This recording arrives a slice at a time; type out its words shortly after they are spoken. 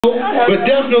But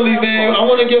definitely, man, I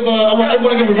want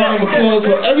everyone to give a round of applause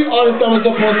for every artist that was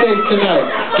up on stage tonight.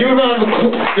 Give a round of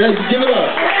applause. Give it up.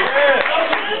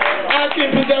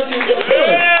 Iking Productions.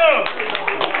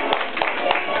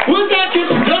 Where's Iking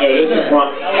Productions at?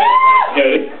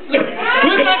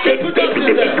 Where's Iking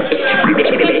Productions at?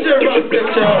 Let's hear about this,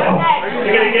 y'all.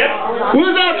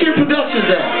 Where's Iking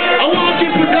Productions at? I want Iking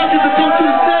Productions to come to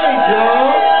the stage,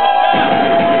 y'all.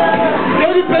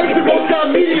 Dirty Basement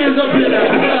Multimedia is up here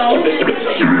now.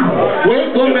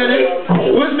 Wait 1 minute.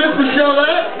 Where's Ms.Michelle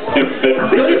at?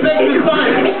 Dirty Basement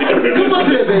Finest. Come up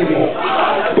here, baby.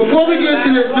 Before we get to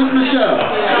this, Ms.Michelle.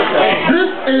 This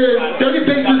is Dirty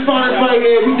Basement Finest right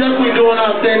here. We definitely doing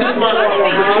our thing. This is my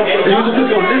you can put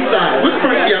on this side. Which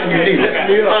Frankie I'm gonna need?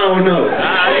 I don't know.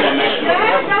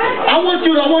 I want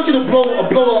you to blow a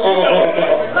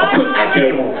quick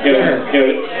action.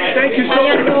 Thank you so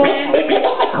much.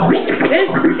 Thank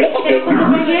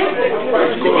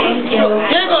you.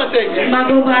 I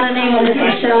go by the name of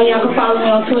Ms.Michelle. Y'all can follow me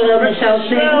on Twitter, Michelle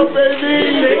Sings.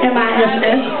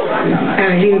 M-I-S-S.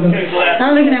 Alright, here we go.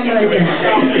 Stop looking at me like that.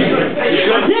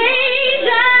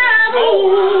 Deja vu.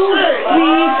 We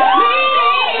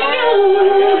meeting you.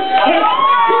 It's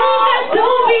too good to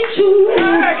be true.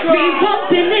 Me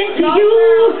bumping into you.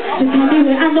 So tell me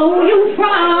where I know you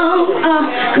from.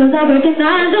 Cause I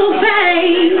recognize your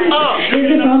face. Is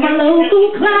it from a local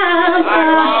club?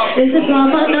 Is it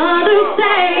from another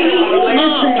state?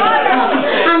 Listen,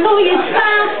 I know your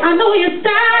style, I know your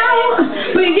style,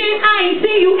 but yet I ain't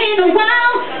see you in a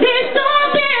while. There's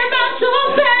something about your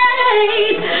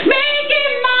face,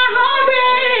 making my heart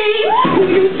race. Do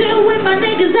you chill with my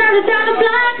niggas out of down the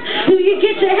block? Do you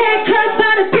get your hair cut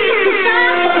by the pizza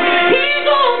shop? He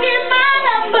gon' get my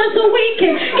number so we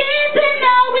can get to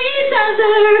know each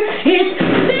other. It's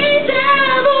deja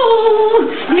vu,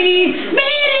 me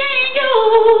meeting you.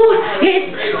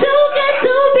 It's too good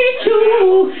to be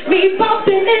true. Me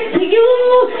bumping into you.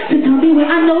 So tell me where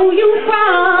I know you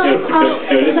from.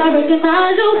 Cause I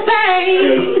recognize your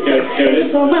face.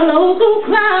 It's from a local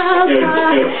club.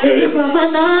 It's from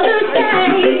another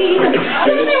state.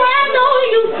 Tell me where I know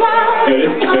you from.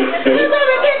 Cause I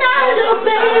recognize your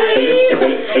face.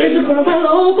 It's from a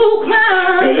local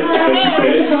club.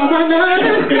 It's from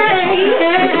another state.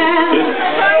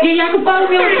 Yeah, y'all can follow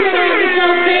me on Twitter,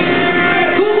 Michelle Sings.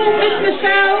 Google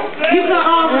Ms.Michelle. You can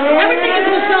everything is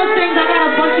Michelle Sings. I got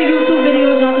a bunch of YouTube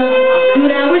videos I can do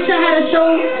that. I wish I had a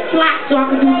show slot so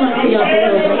I could do something for y'all.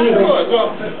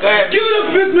 Give it up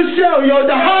for Ms.Michelle, yo.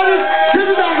 The hottest. This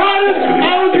is the hottest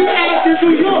R&B act in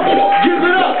New York. Give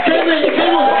it up.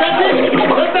 Come on.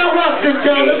 Let that rock sit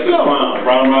down. Let's go.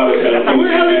 We're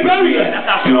Helly Berry.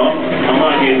 You know, I'm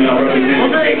out here now representing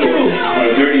on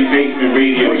a Dirty Basement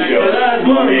radio show.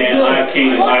 My man,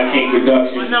 Iking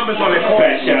Productions.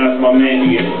 Fat shout out to my man,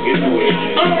 get to it.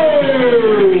 Oh!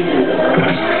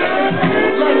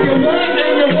 Like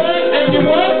your what? And your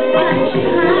what?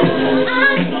 I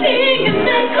see you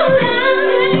make a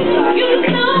line. You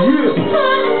know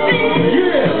something.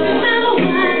 Yeah. Now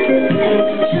what?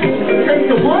 Take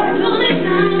the what? Pull it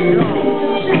down.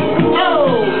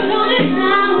 Oh! Pull it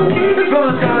down. It's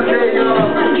Valentine's Day, y'all.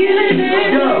 Get it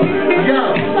in. Yo.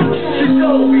 She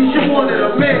told me she wanted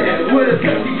a man with a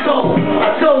sexy tone.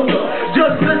 I told her,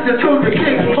 just listen to the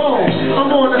king's poem.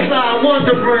 I'm on the side,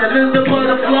 Wonder Brand, Linda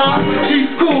Butterfly. She's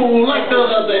cool like the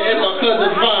other in my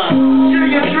cousin's vibe.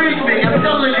 She intrigues me, I'm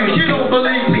telling you, she don't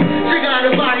believe me. She got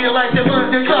a body like the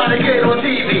ones that try to get on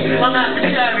TV. I'm at the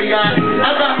Chariot, I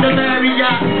got the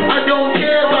Marriott. I don't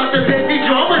care about the baby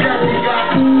drama that we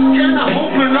got. Can I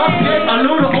open up, get a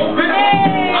little open?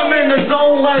 I'm in the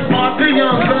zone like my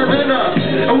young cousin up.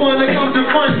 And when it comes to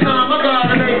crunch time, I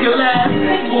gotta make you laugh.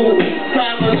 Ooh,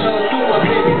 time to do a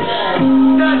baby laugh.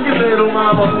 That's your little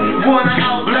mama. Wanna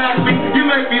outlast me? You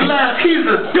make me laugh. He's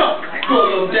a duck. Pull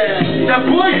him down. That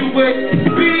boy you with,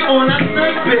 be on that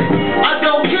snake bit. I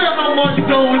don't care how much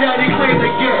dough that he claims to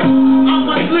get.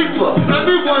 I'm a sleeper.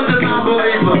 Everyone's a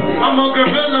non-believer. I'm a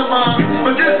gorilla mom,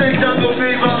 but this ain't jungle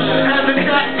fever. Has a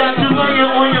cat got you laying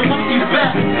on your monkey's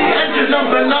back. Engine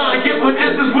number 9, yeah, but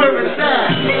this is where it's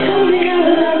at.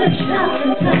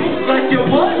 Like your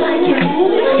what? Like your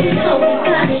so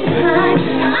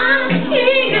I'm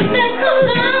here to make a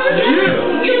love.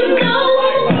 Yeah. You know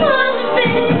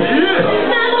something. Yeah.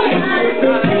 Now what?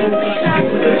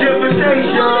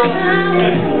 Invitation.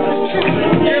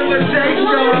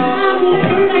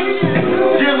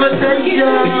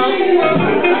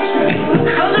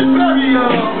 Helly Berry,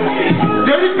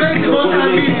 Dirty Basement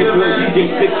Multimedia, man. DJ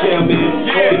Sick Town, man.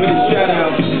 Give me a shout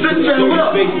out. Dirty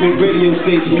Basement radio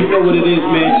station. You know what it is,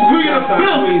 man. We in the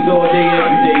building. All day,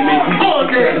 every day, man. All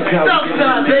Southside,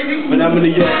 Southside, baby. When I'm in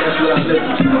New York, that's what I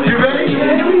listen to. You ready?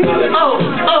 Oh,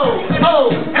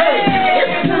 hey.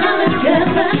 It's time to get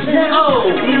back down. Oh.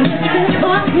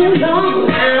 Fuck you long.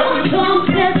 Yeah. Don't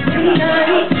set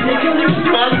tonight.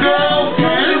 My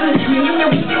girlfriend.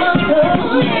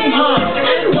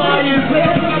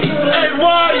 And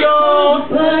why you?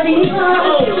 Buddy,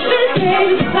 this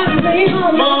day is Sunday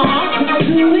home. I'll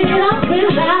do it up and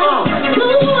down.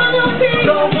 Don't wanna be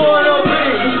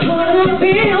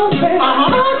your friend.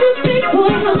 All you think for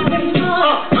your friend.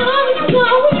 I'm so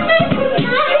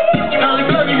tonight. Now the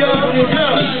baby, yo,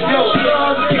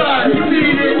 Southside,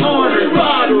 feed it on it,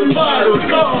 bottles,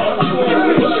 cars.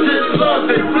 Just love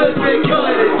it, flip it,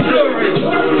 cut it, jury.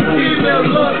 Email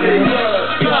love it,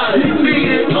 got it, feed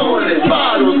it on it,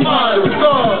 bottles,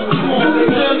 cars.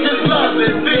 Just love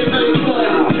it, feed it.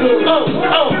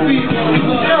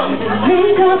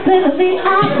 Make up and I think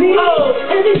I'll be.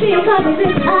 Anything coming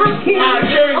in, I can't.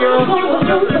 I'm going to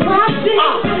lose the body.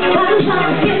 By the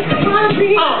time I get to my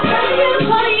feet, I'm going to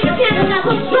party in the candle, that's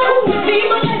what's wrong with me.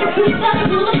 My legs are 2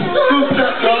 steps on the floor.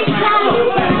 One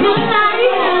time.